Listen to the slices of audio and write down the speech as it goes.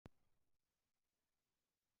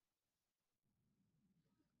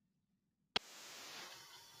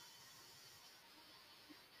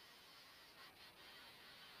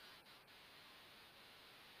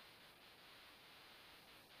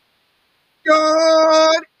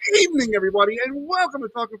evening, everybody, and welcome to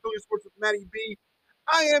Talking Philly Sports with Matty B.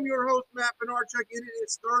 I am your host, Matt Benarchek, and it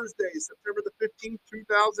is Thursday, September the 15th,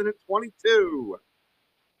 2022.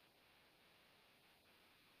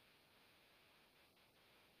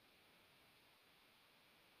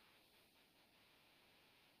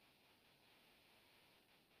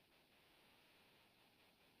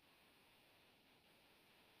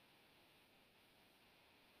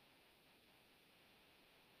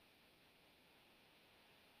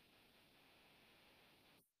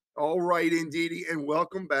 All right, indeedy, and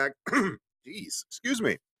welcome back. Jeez, excuse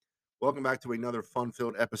me. Welcome back to another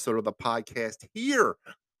fun-filled episode of the podcast here.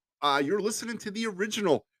 You're listening to the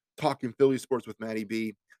original Talking Philly Sports with Matty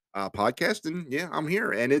B podcast, and yeah, I'm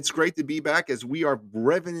here, and it's great to be back as we are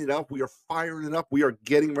revving it up. We are firing it up. We are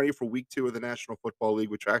getting ready for week 2 of the National Football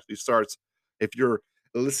League, which actually starts if you're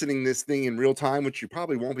listening this thing in real time, which you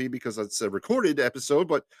probably won't be because it's a recorded episode,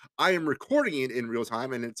 but I am recording it in real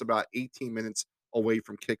time, and it's about 18 minutes away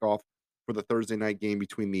from kickoff for the Thursday night game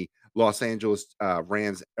between the Los Angeles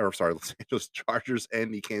Los Angeles Chargers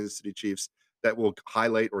and the Kansas City Chiefs that will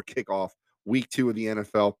highlight or kick off week 2 of the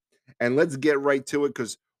NFL. And let's get right to it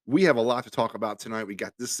because we have a lot to talk about tonight. We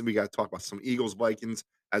got this, we got to talk about some Eagles Vikings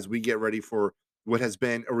as we get ready for what has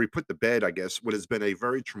been, or we put to bed, I guess, what has been a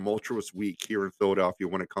very tumultuous week here in Philadelphia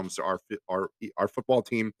when it comes to our football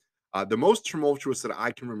team. The most tumultuous that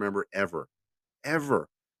I can remember ever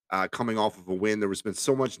coming off of a win. There has been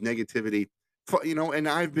so much negativity, and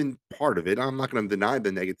I've been part of it. I'm not going to deny the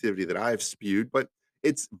negativity that I've spewed, but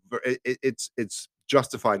it's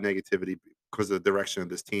justified negativity because of the direction of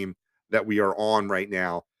this team that we are on right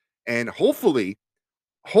now, and hopefully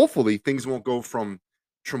things won't go from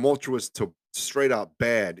tumultuous to straight up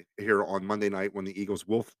bad here on Monday night when the Eagles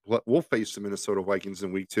will face the Minnesota Vikings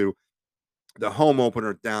in week 2, the home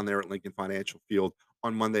opener down there at Lincoln Financial Field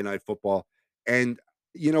on Monday Night Football. And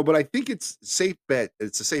but I think it's safe bet.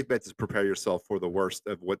 It's a safe bet to prepare yourself for the worst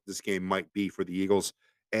of what this game might be for the Eagles.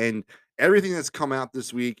 And everything that's come out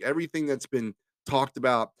this week, everything that's been talked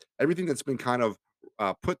about, everything that's been kind of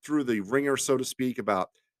put through the ringer, so to speak, about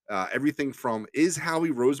everything from is Howie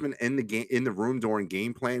Roseman in the game in the room during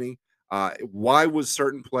game planning? Why was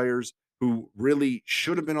certain players who really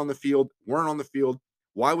should have been on the field weren't on the field?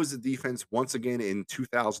 Why was the defense once again in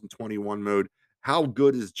 2021 mode? How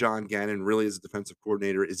good is John Gannon really as a defensive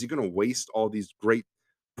coordinator? Is he going to waste all these great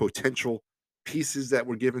potential pieces that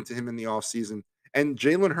were given to him in the offseason? And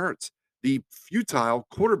Jalen Hurts, the futile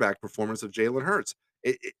quarterback performance of Jalen Hurts.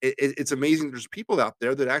 It's amazing. There's people out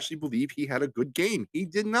there that actually believe he had a good game. He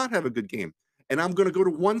did not have a good game. And I'm going to go to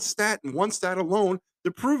one stat and one stat alone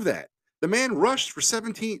to prove that. The man rushed for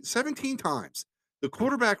 17 times. The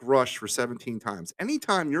quarterback rushed for 17 times.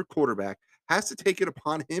 Anytime your quarterback has to take it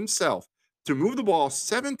upon himself to move the ball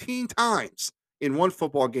 17 times in one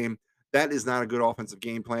football game, that is not a good offensive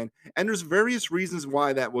game plan. And there's various reasons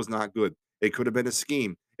why that was not good. It could have been a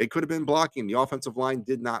scheme. It could have been blocking. The offensive line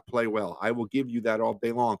did not play well. I will give you that all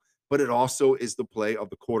day long. But it also is the play of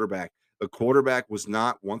the quarterback. The quarterback was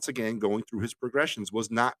not, once again, going through his progressions, was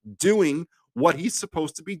not doing what he's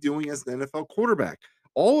supposed to be doing as an NFL quarterback.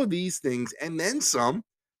 All of these things and then some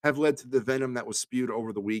have led to the venom that was spewed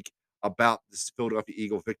over the week about this Philadelphia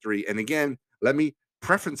Eagle victory. And again, let me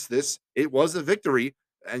preference this. It was a victory,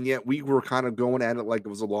 and yet we were kind of going at it like it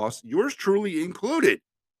was a loss, yours truly included.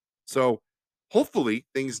 So hopefully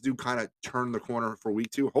things do kind of turn the corner for week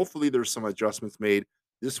 2. Hopefully there's some adjustments made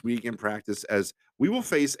this week in practice as we will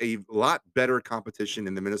face a lot better competition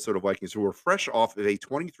in the Minnesota Vikings, who are fresh off of a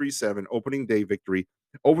 23-7 opening day victory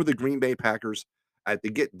over the Green Bay Packers to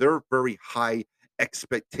get their very high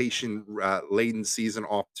expectation laden season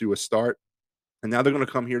off to a start. And now they're going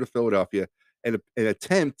to come here to Philadelphia and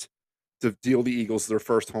attempt to deal the Eagles their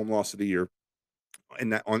first home loss of the year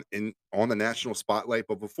on the national spotlight.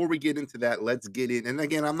 But before we get into that, let's get in. And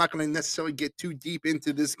again, I'm not going to necessarily get too deep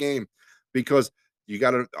into this game because you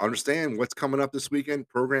got to understand what's coming up this weekend.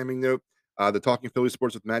 Programming note: the Talking Philly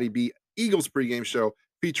Sports with Matty B Eagles pregame show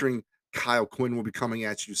featuring Kyle Quinn will be coming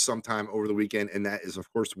at you sometime over the weekend, and that is,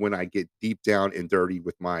 of course, when I get deep down and dirty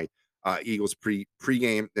with my Eagles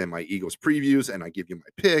pregame and my Eagles previews, and I give you my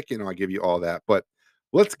pick, and I'll give you all that. But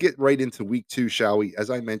let's get right into week 2, shall we? As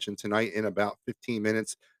I mentioned, tonight in about 15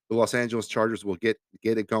 minutes, the Los Angeles Chargers will get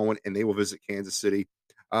it going, and they will visit Kansas City.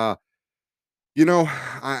 Uh, you know,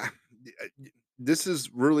 I this is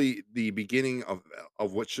really the beginning of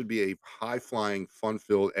what should be a high flying, fun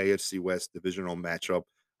filled AFC West divisional matchup.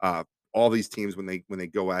 Uh, all these teams when they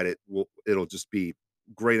go at it, it'll just be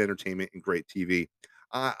great entertainment and great TV.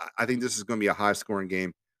 I think this is going to be a high scoring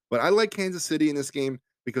game, but I like Kansas City in this game.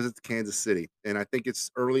 because it's Kansas City, and I think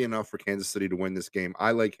it's early enough for Kansas City to win this game.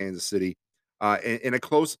 I like Kansas City in a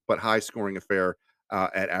close but high scoring affair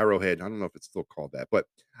at Arrowhead. I don't know if it's still called that, but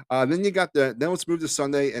then you got then let's move to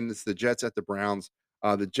Sunday, and it's the Jets at the Browns.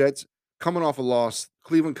 The Jets coming off a loss,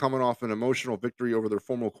 Cleveland coming off an emotional victory over their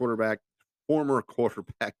former quarterback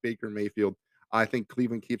Baker Mayfield. I think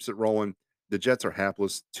Cleveland keeps it rolling. The Jets are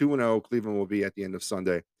hapless. 2-0. Cleveland will be at the end of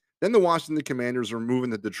Sunday. Then the Washington Commanders are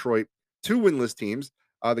moving to Detroit. Two winless teams.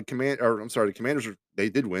 The Commanders they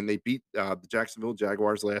did win. They beat the Jacksonville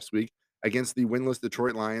Jaguars last week against the winless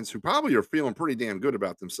Detroit Lions, who probably are feeling pretty damn good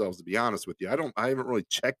about themselves, to be honest with you. I haven't really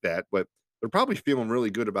checked that, but they're probably feeling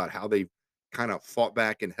really good about how they kind of fought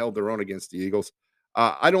back and held their own against the Eagles.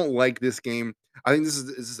 I don't like this game. I think this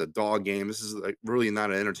is a dog game. This is like really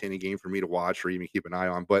not an entertaining game for me to watch or even keep an eye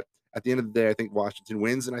on. But at the end of the day, I think Washington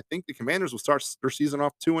wins, and I think the Commanders will start their season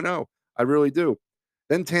off 2-0. I really do.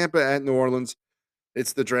 Then Tampa at New Orleans.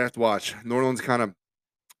 It's the draft watch. New Orleans kind of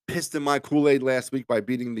pissed in my Kool-Aid last week by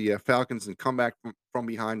beating the Falcons and come back from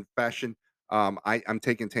behind fashion. I'm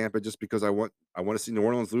taking Tampa just because I want to see New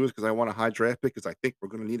Orleans lose because I want a high draft pick because I think we're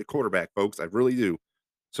going to need a quarterback, folks. I really do.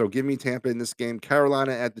 So give me Tampa in this game.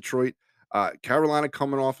 Carolina at Detroit. Carolina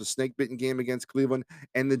coming off a snake bitten game against Cleveland,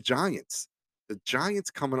 and the Giants. The Giants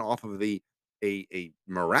coming off of a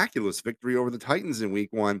miraculous victory over the Titans in Week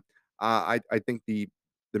 1. I think the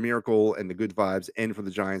miracle and the good vibes end for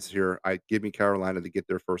the Giants here. I give me Carolina to get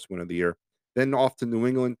their first win of the year. Then off to New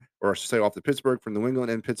England, or I should say off to Pittsburgh for New England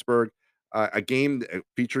and Pittsburgh. A game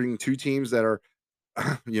featuring two teams that are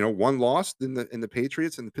one lost in the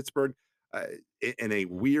Patriots and the Pittsburgh uh, in a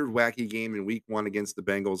weird, wacky game in Week 1 against the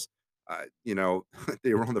Bengals. They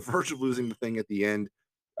were on the verge of losing the thing at the end,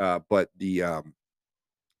 but the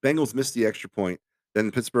Bengals missed the extra point. Then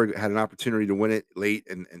Pittsburgh had an opportunity to win it late,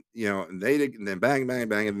 and they did, and then bang, bang,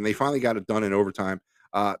 bang, and they finally got it done in overtime.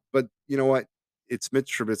 But you know what? It's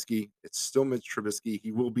Mitch Trubisky. It's still Mitch Trubisky.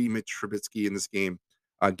 He will be Mitch Trubisky in this game.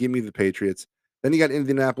 Give me the Patriots. Then you got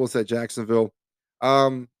Indianapolis at Jacksonville.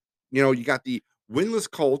 You got the winless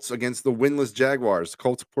Colts against the winless Jaguars.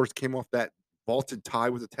 Colts, of course, came off that vaulted tie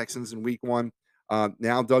with the Texans in Week 1.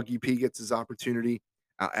 Now Doug EP gets his opportunity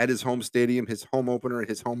at his home stadium, his home opener,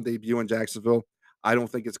 his home debut in Jacksonville. I don't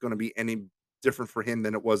think it's going to be any different for him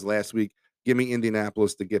than it was last week. Give me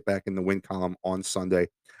Indianapolis to get back in the win column on Sunday.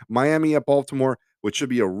 Miami at Baltimore, which should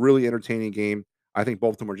be a really entertaining game. I think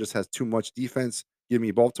Baltimore just has too much defense. Give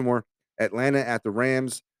me Baltimore. Atlanta at the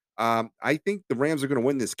Rams. I think the Rams are going to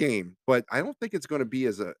win this game, but I don't think it's going to be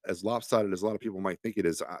as lopsided as a lot of people might think it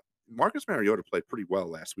is. Marcus Mariota played pretty well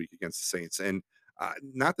last week against the Saints, and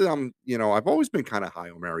not that I've always been kind of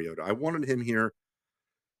high on Mariota. I wanted him here,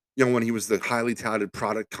 when he was the highly touted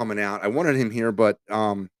product coming out. I wanted him here, but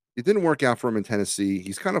it didn't work out for him in Tennessee.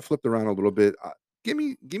 He's kind of flipped around a little bit. Give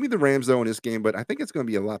me the Rams though in this game, but I think it's going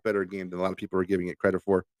to be a lot better game than a lot of people are giving it credit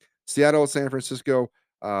for. Seattle, San Francisco.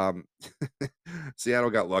 Um,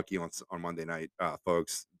 Seattle got lucky on Monday night,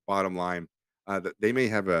 folks. Bottom line, they may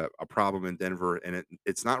have a problem in Denver, and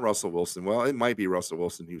it's not Russell Wilson. Well, it might be Russell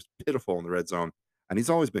Wilson. He was pitiful in the red zone, and he's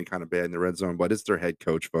always been kind of bad in the red zone. But it's their head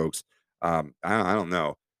coach, folks. I don't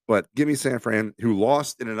know, but give me San Fran, who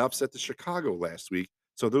lost in an upset to Chicago last week,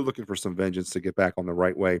 so they're looking for some vengeance to get back on the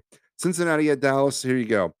right way. Cincinnati at Dallas. Here you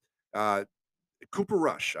go. Uh, Cooper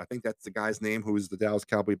Rush, I think that's the guy's name, who is the Dallas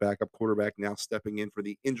Cowboy backup quarterback, now stepping in for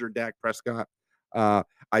the injured Dak Prescott.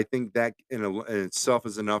 I think that in itself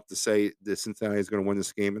is enough to say that Cincinnati is going to win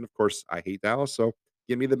this game. And of course, I hate Dallas, so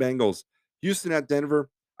give me the Bengals. Houston at Denver.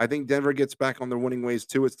 I think Denver gets back on their winning ways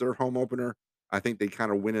too. It's their home opener. I think they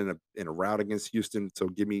kind of win in a rout against Houston. So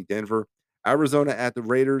give me Denver. Arizona at the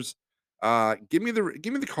Raiders. Give me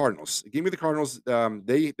the Cardinals. Give me the Cardinals.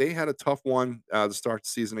 They had a tough one to start the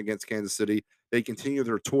season against Kansas City. They continue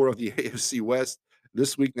their tour of the AFC West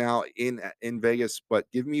this week now in Vegas. But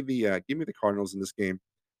give me the Cardinals in this game.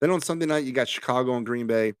 Then on Sunday night, you got Chicago and Green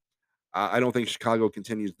Bay. I don't think Chicago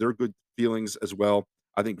continues their good feelings as well.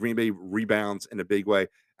 I think Green Bay rebounds in a big way.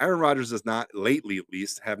 Aaron Rodgers has not lately, at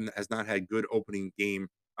least, has not had good opening game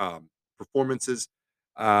performances.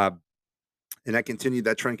 Uh, and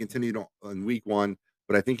that trend continued on Week 1,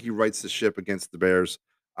 but I think he rights the ship against the Bears.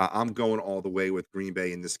 I'm going all the way with Green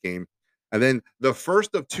Bay in this game. And then the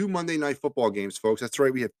first of 2 Monday Night Football games, folks. That's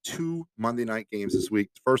right, we have 2 Monday night games this week.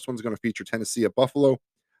 The first one's gonna feature Tennessee at Buffalo.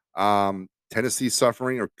 Tennessee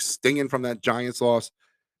suffering or stinging from that Giants loss,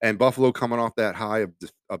 and Buffalo coming off that high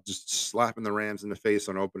of just slapping the Rams in the face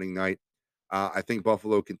on opening night. I think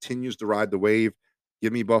Buffalo continues to ride the wave.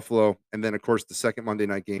 Give me Buffalo. And then, of course, the second Monday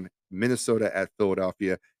night game, Minnesota at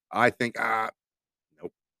Philadelphia. I think,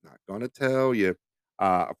 nope, not going to tell you.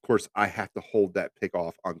 Of course, I have to hold that pick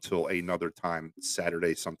off until another time,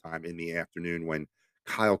 Saturday, sometime in the afternoon, when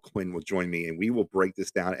Kyle Quinn will join me and we will break this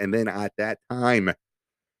down. And then at that time,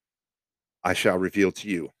 I shall reveal to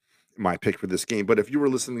you my pick for this game. But if you were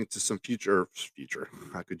listening to some future,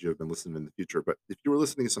 how could you have been listening in the future? But if you were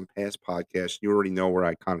listening to some past podcasts, you already know where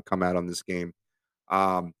I kind of come out on this game.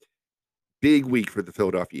 Um, Big week for the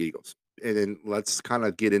Philadelphia Eagles. And then let's kind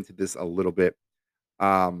of get into this a little bit.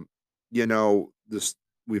 Um, this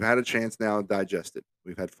we've had a chance now to digest it.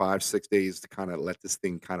 We've had 5, 6 days to kind of let this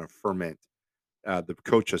thing kind of ferment. The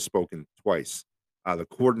coach has spoken twice. The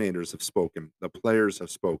coordinators have spoken. The players have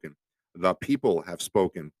spoken. The people have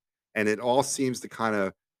spoken, and it all seems to kind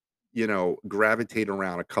of gravitate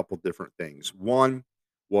around a couple different things. One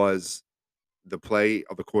was the play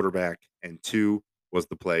of the quarterback, and two was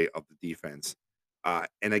the play of the defense.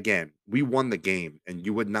 And again, we won the game, and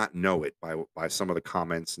you would not know it by some of the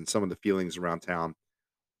comments and some of the feelings around town.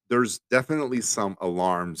 There's definitely some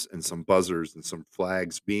alarms and some buzzers and some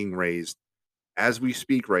flags being raised as we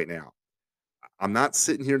speak right now. I'm not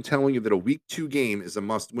sitting here telling you that a week 2 game is a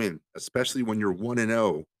must win, especially when you're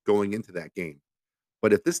 1-0 going into that game.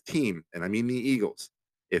 But if this team, and I mean the Eagles,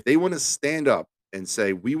 if they want to stand up and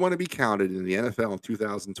say, we want to be counted in the NFL in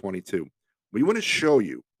 2022, we want to show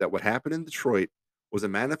you that what happened in Detroit was a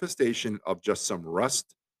manifestation of just some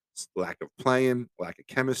rust, lack of playing, lack of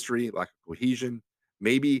chemistry, lack of cohesion,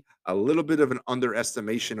 maybe a little bit of an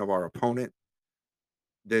underestimation of our opponent,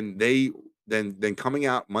 then then coming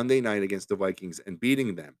out Monday night against the Vikings and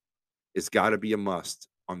beating them is got to be a must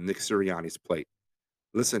on Nick Sirianni's plate.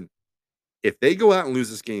 Listen, if they go out and lose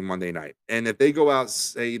this game Monday night, and if they go out,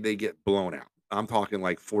 say they get blown out, I'm talking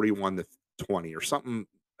like 41-20 or something,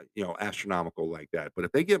 astronomical like that. But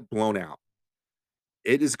if they get blown out,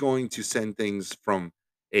 it is going to send things from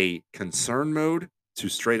a concern mode to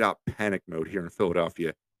straight out panic mode here in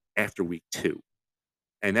Philadelphia after week 2.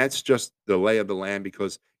 And that's just the lay of the land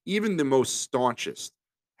because even the most staunchest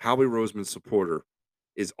Howie Roseman supporter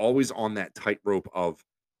is always on that tightrope of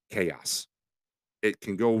chaos. It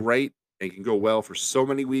can go right, it can go well for so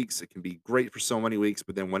many weeks. It can be great for so many weeks,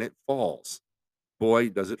 but then when it falls, boy,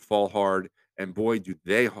 does it fall hard, and boy, do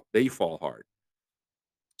they fall hard.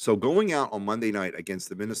 So going out on Monday night against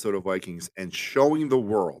the Minnesota Vikings and showing the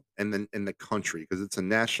world and then in the country, because it's a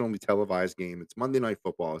nationally televised game, it's Monday Night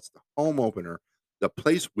Football, it's the home opener. The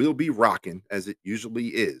place will be rocking as it usually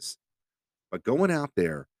is. But going out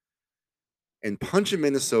there and punching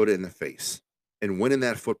Minnesota in the face and winning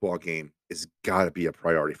that football game is got to be a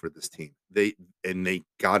priority for this team. They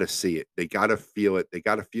got to see it. They got to feel it. They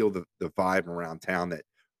got to feel the vibe around town that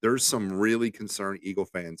there's some really concerned Eagle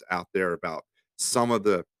fans out there about some of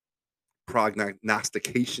the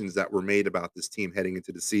prognostications that were made about this team heading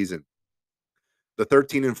into the season. The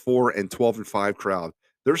 13-4 and 12-5 crowd,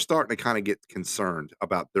 they're starting to kind of get concerned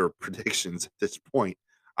about their predictions at this point.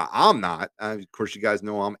 I'm not. Of course, you guys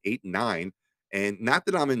know I'm 8-9, and not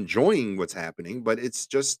that I'm enjoying what's happening, but it's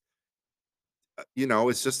just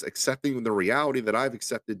it's just accepting the reality that I've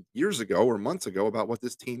accepted years ago or months ago about what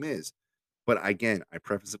this team is. But again, I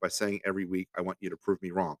preface it by saying every week, I want you to prove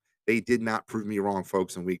me wrong. They did not prove me wrong,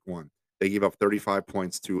 folks, in week 1. They gave up 35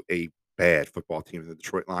 points to a bad football team, the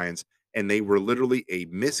Detroit Lions, and they were literally a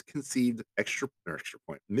misconceived extra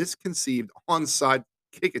point, misconceived onside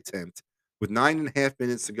kick attempt with 9.5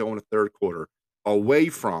 minutes to go in the third quarter away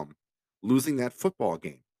from losing that football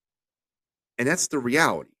game. And that's the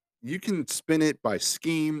reality. You can spin it by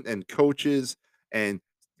scheme and coaches, and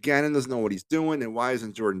Gannon doesn't know what he's doing, and why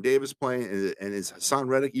isn't Jordan Davis playing? And is Hassan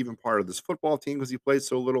Reddick even part of this football team because he played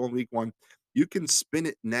so little in week 1? You can spin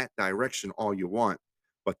it in that direction all you want,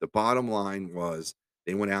 but the bottom line was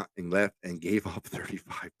they went out and left and gave up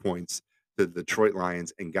 35 points to the Detroit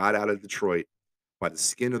Lions and got out of Detroit by the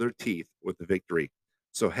skin of their teeth with the victory.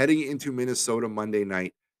 So heading into Minnesota Monday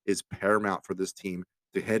night is paramount for this team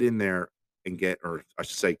to head in there and get, or I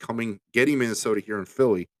should say, getting Minnesota here in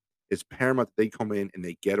Philly is paramount that they come in and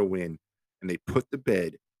they get a win and they put to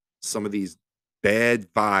bed some of these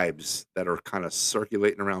bad vibes that are kind of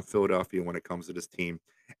circulating around Philadelphia when it comes to this team.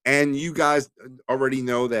 And you guys already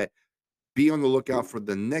know that be on the lookout for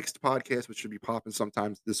the next podcast, which should be popping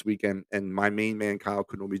sometimes this weekend. And my main man, Kyle,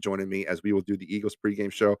 couldn't be joining me as we will do the Eagles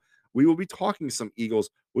pregame show. We will be talking some Eagles.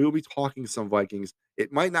 We will be talking some Vikings.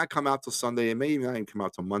 It might not come out till Sunday. It may not even come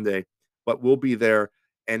out till Monday, but we'll be there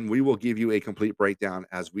and we will give you a complete breakdown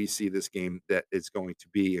as we see this game that is going to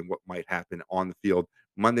be and what might happen on the field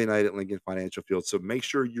Monday night at Lincoln Financial Field. So make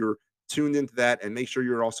sure you're tuned into that and make sure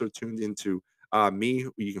you're also tuned into me.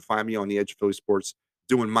 You can find me on the Edge of Philly Sports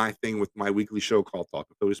doing my thing with my weekly show called Talk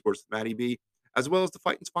of Philly Sports with Matty B. as well as the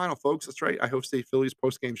Fighting's Final, folks. That's right. I host a Phillies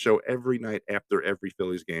post-game show every night after every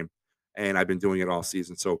Phillies game, and I've been doing it all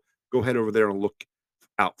season. So go head over there and look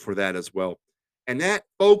out for that as well. And that,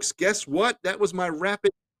 folks, guess what? That was my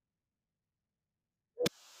rapid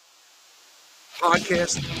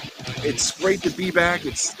podcast. It's great to be back.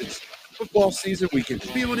 It's football season. We can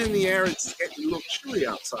feel it in the air. It's getting a little chilly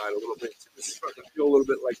outside a little bit. It's starting to feel a little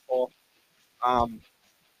bit like fall. Um,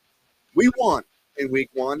 we won in week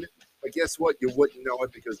one, but guess what? You wouldn't know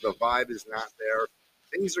it because the vibe is not there.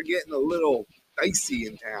 Things are getting a little dicey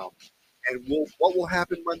in town. And what will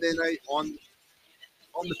happen Monday night on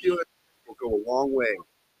the field will go a long way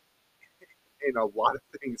in a lot of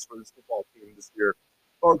things for this football team this year.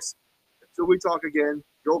 Folks, until we talk again,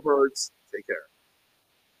 go Birds. Take care.